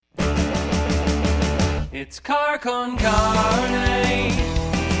It's car con carne.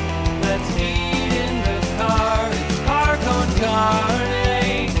 Let's eat in the car. It's car con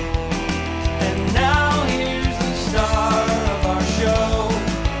carne. And now here's the star of our show,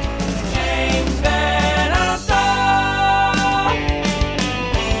 James Van Asta.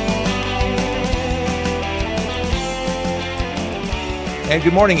 And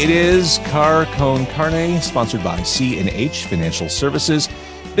good morning. It is Car Con Carne, sponsored by C&H Financial Services.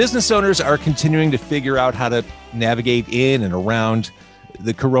 Business owners are continuing to figure out how to navigate in and around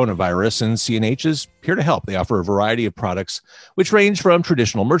the coronavirus, and C&H is here to help. They offer a variety of products, which range from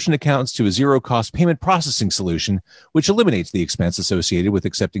traditional merchant accounts to a zero-cost payment processing solution, which eliminates the expense associated with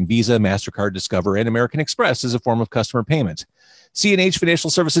accepting Visa, MasterCard, Discover, and American Express as a form of customer payment. C&H Financial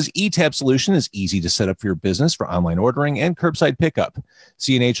Services eTab solution is easy to set up for your business for online ordering and curbside pickup.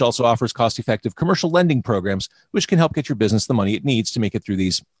 C&H also offers cost-effective commercial lending programs, which can help get your business the money it needs to make it through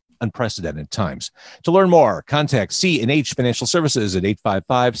these unprecedented times. To learn more, contact C&H Financial Services at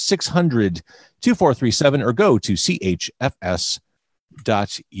 855-600-2437 or go to chfs.us.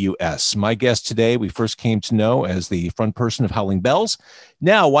 My guest today, we first came to know as the front person of Howling Bells.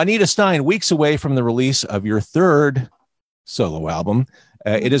 Now, Juanita Stein, weeks away from the release of your third solo album.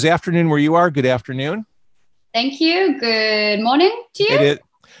 It is afternoon where you are. Good afternoon. Thank you. Good morning to you. It is.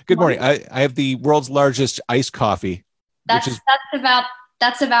 Good morning. I have the world's largest iced coffee. That's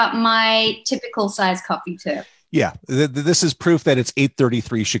about my typical size coffee too. Yeah, this is proof that it's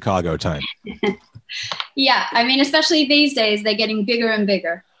 8:33 Chicago time. Yeah, I mean, especially these days, they're getting bigger and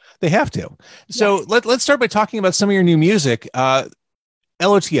bigger. They have to. So yes. Let's start by talking about some of your new music.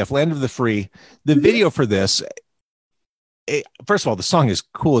 LOTF, Land of the Free. The video for this. First of all, the song is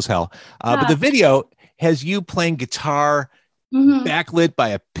cool as hell, but the video has you playing guitar, backlit by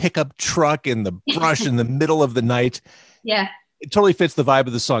a pickup truck in the brush in the middle of the night. Yeah. It totally fits the vibe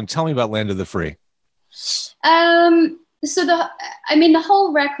of the song. Tell me about Land of the Free. The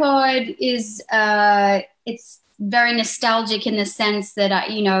whole record is, it's very nostalgic in the sense that,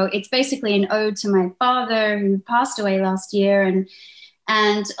 it's basically an ode to my father who passed away last year.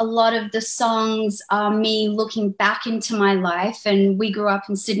 And a lot of the songs are me looking back into my life. And we grew up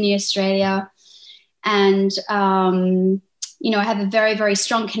in Sydney, Australia. And, I have a very, very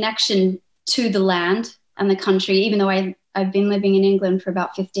strong connection to the land and the country, even though I've been living in England for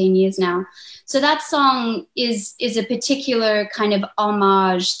about 15 years now. So that song is a particular kind of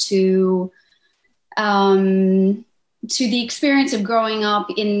homage to the experience of growing up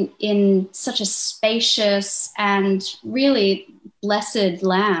in such a spacious and really blessed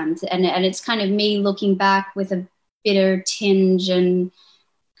land. And it's kind of me looking back with a bitter tinge and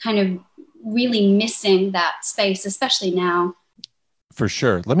kind of really missing that space, especially now. For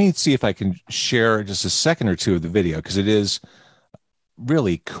sure. Let me see if I can share just a second or two of the video, because it is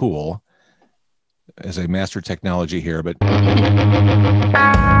really cool as I master technology here. But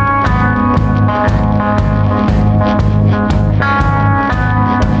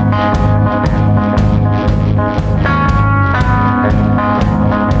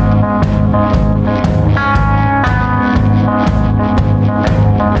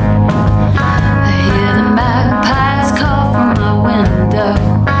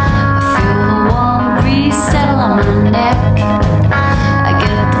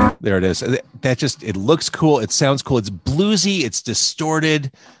there it is. It looks cool. It sounds cool. It's bluesy. It's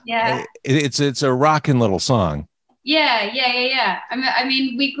distorted. Yeah. It's a rockin' little song. Yeah. I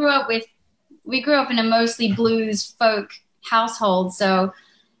mean, we grew up in a mostly blues folk household. So,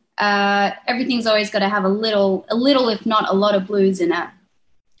 everything's always got to have a little, if not a lot of blues in it.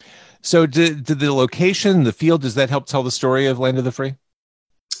 So did the location, the field, does that help tell the story of Land of the Free?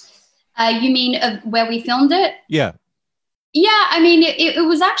 You mean of where we filmed it? Yeah. Yeah, I mean, it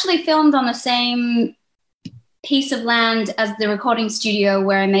was actually filmed on the same piece of land as the recording studio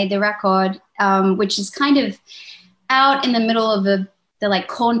where I made the record, which is kind of out in the middle of the like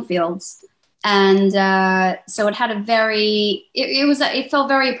cornfields. And so it had it felt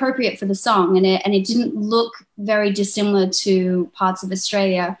very appropriate for the song, and it didn't look very dissimilar to parts of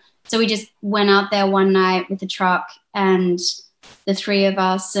Australia. So we just went out there one night with the truck and the three of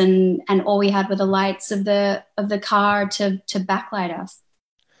us, and all we had were the lights of the car to backlight us.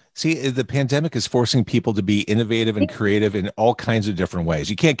 See, the pandemic is forcing people to be innovative and creative in all kinds of different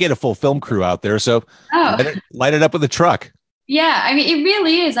ways. You can't get a full film crew out there, so light it up with a truck. Yeah, I mean, it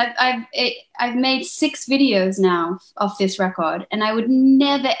really is. I've made 6 videos now of this record, and I would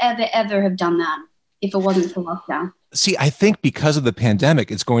never, ever, ever have done that if it wasn't for lockdown. See, I think because of the pandemic,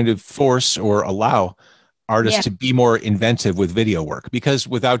 it's going to force or allow artists to be more inventive with video work, because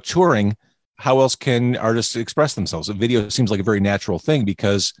without touring, how else can artists express themselves? A video seems like a very natural thing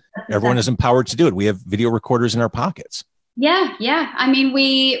because everyone is empowered to do it. We have video recorders in our pockets. Yeah. I mean,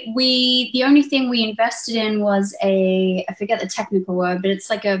 the only thing we invested in was I forget the technical word, but it's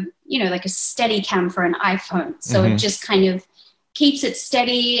like a steady cam for an iPhone. So it just kind of keeps it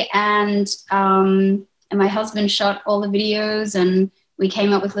steady. And my husband shot all the videos, and we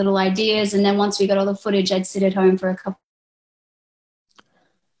came up with little ideas. And then once we got all the footage, I'd sit at home for a couple.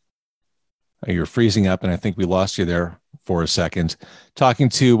 You're freezing up, and I think we lost you there for a second. Talking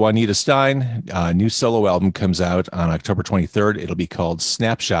to Juanita Stein. A new solo album comes out on October 23rd. It'll be called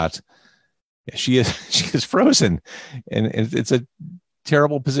Snapshot. She is frozen, and it's a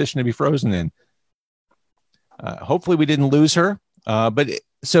terrible position to be frozen in. Hopefully we didn't lose her.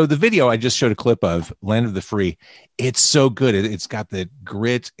 So the video I just showed a clip of, Land of the Free, it's so good. It's got the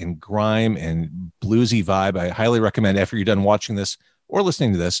grit and grime and bluesy vibe. I highly recommend, after you're done watching this or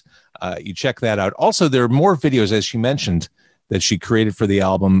listening to this, you check that out. Also, there are more videos, as she mentioned, that she created for the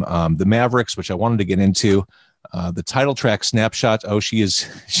album. The Mavericks, which I wanted to get into. The title track, Snapshot. Oh, she's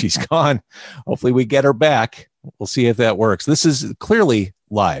gone. Hopefully we get her back. We'll see if that works. This is clearly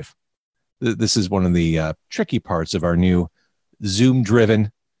live. This is one of the tricky parts of our new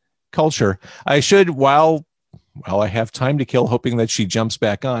Zoom-driven culture. I should, while I have time to kill, hoping that she jumps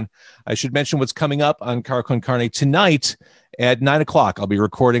back on, I should mention what's coming up on Car Con Carne tonight at 9 o'clock. I'll be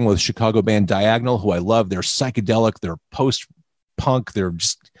recording with Chicago band Diagonal, who I love. They're psychedelic, they're post-punk, they're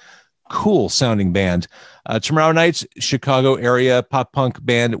just cool sounding band. Tomorrow night, Chicago area pop punk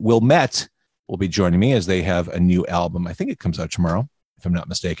band Wilmette will be joining me, as they have a new album. I think it comes out tomorrow, if I'm not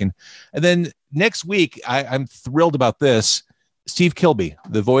mistaken. And then next week, I'm thrilled about this. Steve Kilbey,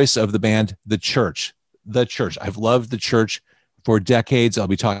 the voice of the band The Church. I've loved The Church for decades. I'll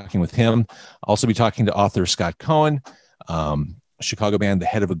be talking with him. I'll also be talking to author Scott Cohen. Chicago band The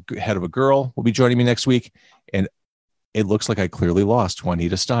Head of a Girl will be joining me next week. And it looks like I clearly lost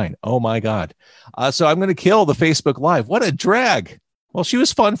Juanita Stein. Oh my God. So I'm going to kill the Facebook Live. What a drag. Well, she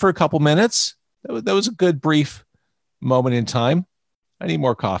was fun for a couple minutes. That was a good brief moment in time. I need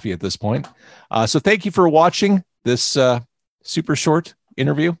more coffee at this point. So thank you for watching this super short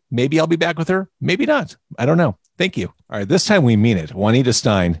interview. Maybe I'll be back with her. Maybe not. I don't know. Thank you. All right. This time we mean it. Juanita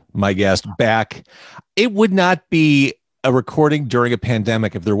Stein, my guest, back. It would not be a recording during a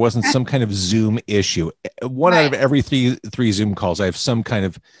pandemic if there wasn't some kind of Zoom issue. One out of every three Zoom calls, I have some kind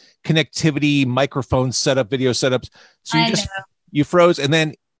of connectivity, microphone setup, video setups. So you froze, and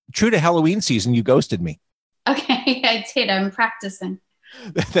then true to Halloween season, you ghosted me. Okay, I did. I'm practicing.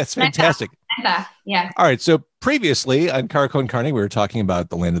 That's fantastic. Yeah. All right. So previously on Car Con Carne, we were talking about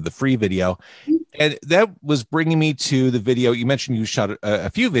the Land of the Free video, and that was bringing me to the video. You mentioned you shot a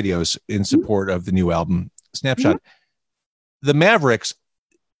few videos in support of the new album, Snapshot. The Mavericks,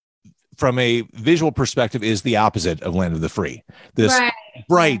 from a visual perspective, is the opposite of Land of the Free. This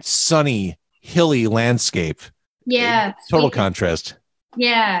bright, sunny, hilly landscape. Yeah. Total contrast.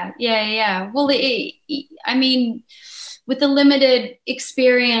 Yeah. Well, I mean, with the limited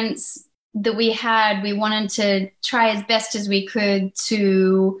experience that we had, we wanted to try as best as we could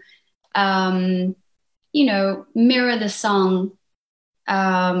to, mirror the song.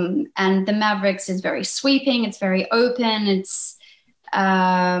 And the Mavericks is very sweeping. It's very open. It's,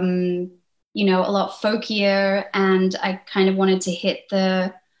 a lot folkier. And I kind of wanted to hit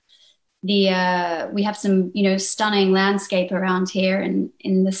we have some, stunning landscape around here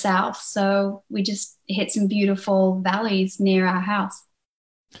in the South. So we just hit some beautiful valleys near our house.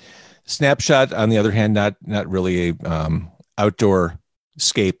 Snapshot, on the other hand, not really a outdoor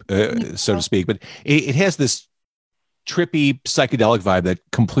scape, so to speak, but it has this trippy psychedelic vibe that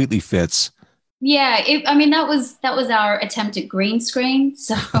completely fits. Yeah, that was our attempt at green screen.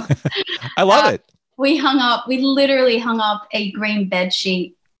 So I love it. We literally hung up a green bed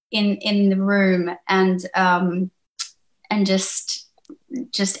sheet in the room and just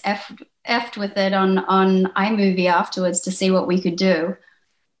effed with it on iMovie afterwards to see what we could do.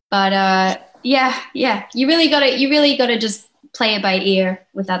 But you really gotta just play it by ear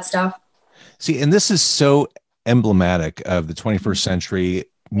with that stuff. See, and this is so emblematic of the 21st century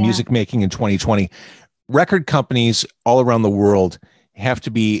music making in 2020. Record companies all around the world have to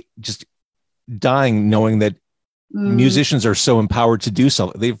be just dying knowing that musicians are so empowered to do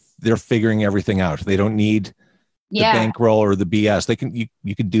something. They're figuring everything out. They don't need the bankroll or the BS.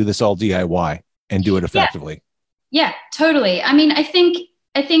 You can do this all DIY and do it effectively. Yeah, totally. I mean, I think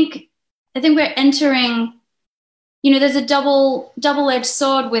we're entering, there's a double-edged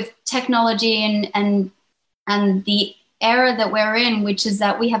sword with technology and the era that we're in, which is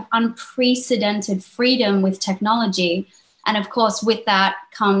that we have unprecedented freedom with technology. And of course, with that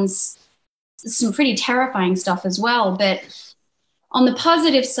comes some pretty terrifying stuff as well. But On the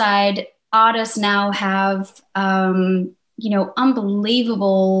positive side, artists now have,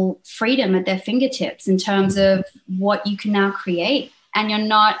 unbelievable freedom at their fingertips in terms of what you can now create. And you're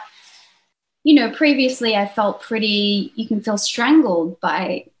not, previously I felt you can feel strangled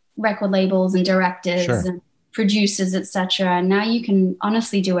by record labels and directors Sure. and producers, etc. And now you can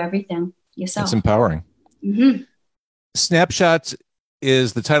honestly do everything yourself. It's empowering. Mm-hmm. Snapshot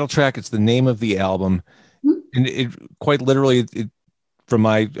is the title track. It's the name of the album. Mm-hmm. And it quite literally, from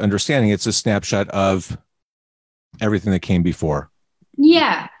my understanding, it's a snapshot of everything that came before.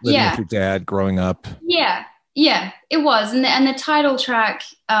 Yeah. Living with your dad, growing up. Yeah, it was. And the title track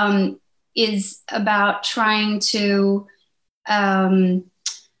is about trying to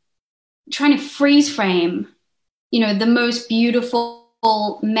freeze frame, the most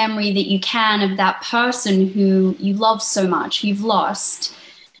beautiful memory that you can of that person who you love so much, you've lost,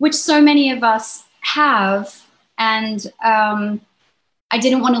 which so many of us have. And I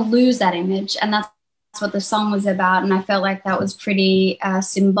didn't want to lose that image. And that's what the song was about. And I felt like that was pretty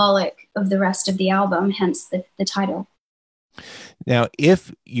symbolic of the rest of the album, hence the title. Now,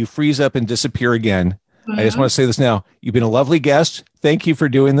 if you freeze up and disappear again, mm-hmm. I just want to say this now. You've been a lovely guest. Thank you for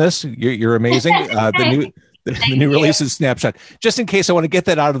doing this. You're amazing. The new release is Snapshot. Just in case, I want to get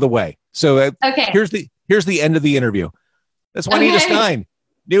that out of the way. So here's the end of the interview. That's Juanita Stein.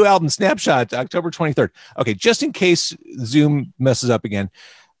 New album, Snapshot, October 23rd. Okay, just in case Zoom messes up again.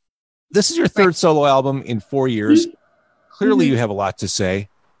 This is your third solo album in 4 years. Mm-hmm. Clearly, you have a lot to say.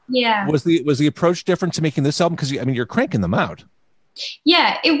 Yeah. Was the approach different to making this album? Because you're cranking them out.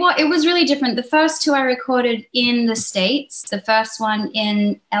 Yeah, it was really different. The first two I recorded in the States. The first one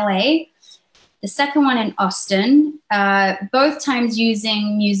in LA. The second one in Austin. Both times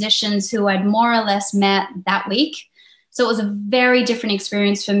using musicians who I'd more or less met that week. So it was a very different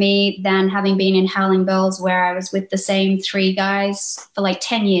experience for me than having been in Howling Bells, where I was with the same three guys for like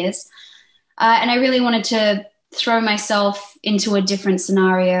 10 years. And I really wanted to throw myself into a different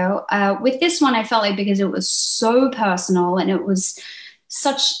scenario. With this one, I felt like because it was so personal and it was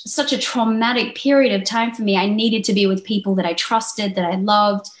such a traumatic period of time for me, I needed to be with people that I trusted, that I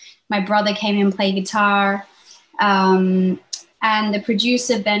loved. My brother came in and played guitar. And the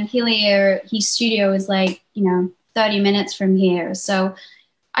producer, Ben Hillier, his studio is like, 30 minutes from here. So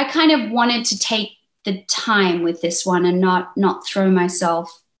I kind of wanted to take the time with this one and not throw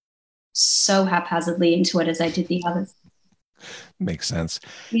myself so haphazardly into it as I did the others. Makes sense.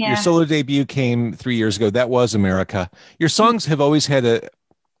 Yeah. Your solo debut came 3 years ago. That was America. Your songs have always had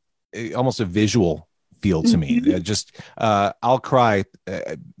almost a visual feel to me. Just I'll Cry,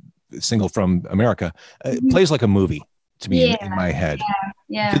 single from America, plays like a movie to me in my head.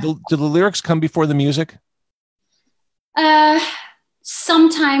 Yeah. Do the lyrics come before the music?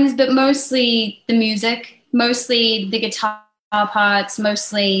 Sometimes, but mostly the music, mostly the guitar parts,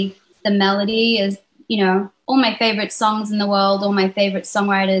 mostly the melody. Is all my favorite songs in the world, all my favorite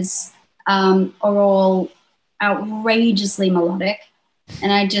songwriters are all outrageously melodic.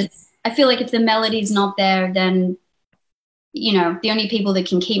 And I feel like if the melody's not there, then, the only people that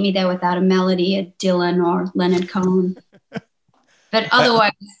can keep me there without a melody are Dylan or Leonard Cohen. But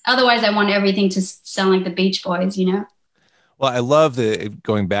otherwise I want everything to sound like the Beach Boys, Well, I love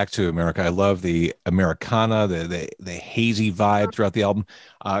going back to America. I love the Americana, the hazy vibe throughout the album.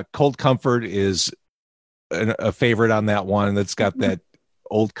 Cold Comfort is a favorite on that one. That's got that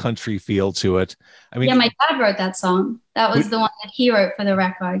old country feel to it. I mean, my dad wrote that song. That was the one that he wrote for the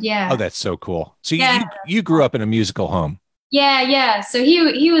record. Yeah. Oh, that's so cool. So you grew up in a musical home. Yeah. So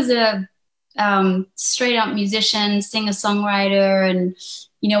he was a straight up musician, singer-songwriter, and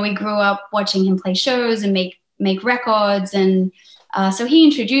we grew up watching him play shows and make records, and so he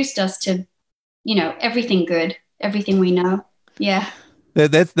introduced us to everything good, everything we know. Yeah,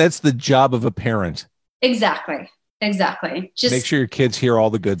 that's the job of a parent. Exactly. Just make sure your kids hear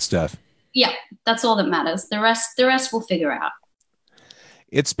all the good stuff. Yeah, that's all that matters. The rest we'll figure out.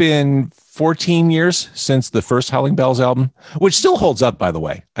 It's been 14 years since the first Howling Bells album, which still holds up, by the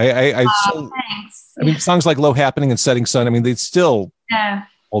way. Thanks. I mean, songs like Low Happening and Setting Sun, I mean, they still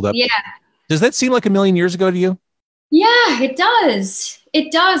hold up. Yeah. Does that seem like a million years ago to you? Yeah, it does.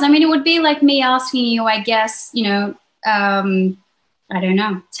 I mean, it would be like me asking you, I guess, I don't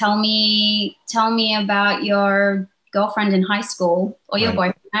know. Tell me about your girlfriend in high school or your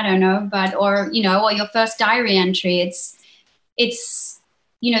boyfriend. I don't know, or your first diary entry. It's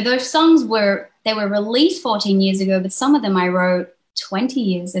those songs were released 14 years ago, but some of them I wrote 20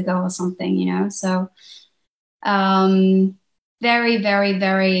 years ago or something. So very, very,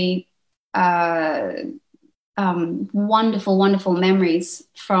 very wonderful, wonderful memories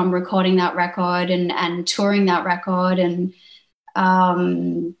from recording that record and touring that record and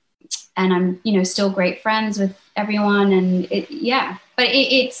and I'm, you know, still great friends with everyone. And but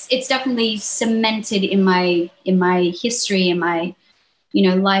it's definitely cemented in my history, in my, you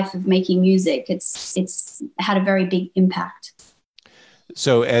know, life of making music. It's had a very big impact.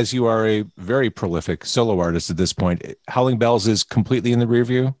 So as you are a very prolific solo artist at this point, Howling Bells is completely in the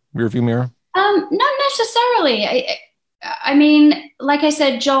rearview mirror? Not necessarily. I mean, like I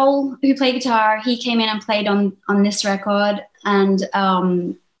said, Joel, who played guitar, he came in and played on this record, and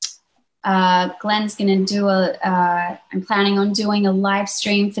Glenn's going to do I'm planning on doing a live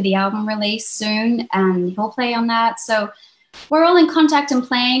stream for the album release soon, and he'll play on that. So we're all in contact and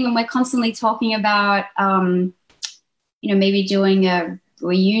playing, and we're constantly talking about, you know, maybe doing a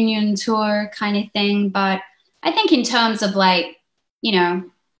reunion tour kind of thing. But I think in terms of, like, you know,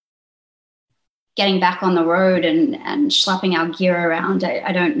 getting back on the road and schlepping our gear around,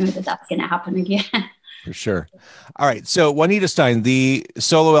 I don't know that that's going to happen again. For sure. All right. So Juanita Stein, the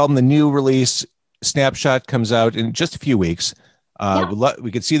solo album, the new release, Snapshot, comes out in just a few weeks.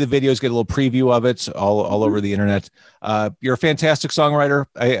 We could see the videos, get a little preview of it all over the internet. You're a fantastic songwriter.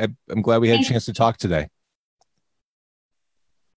 I'm glad we had a chance to talk today.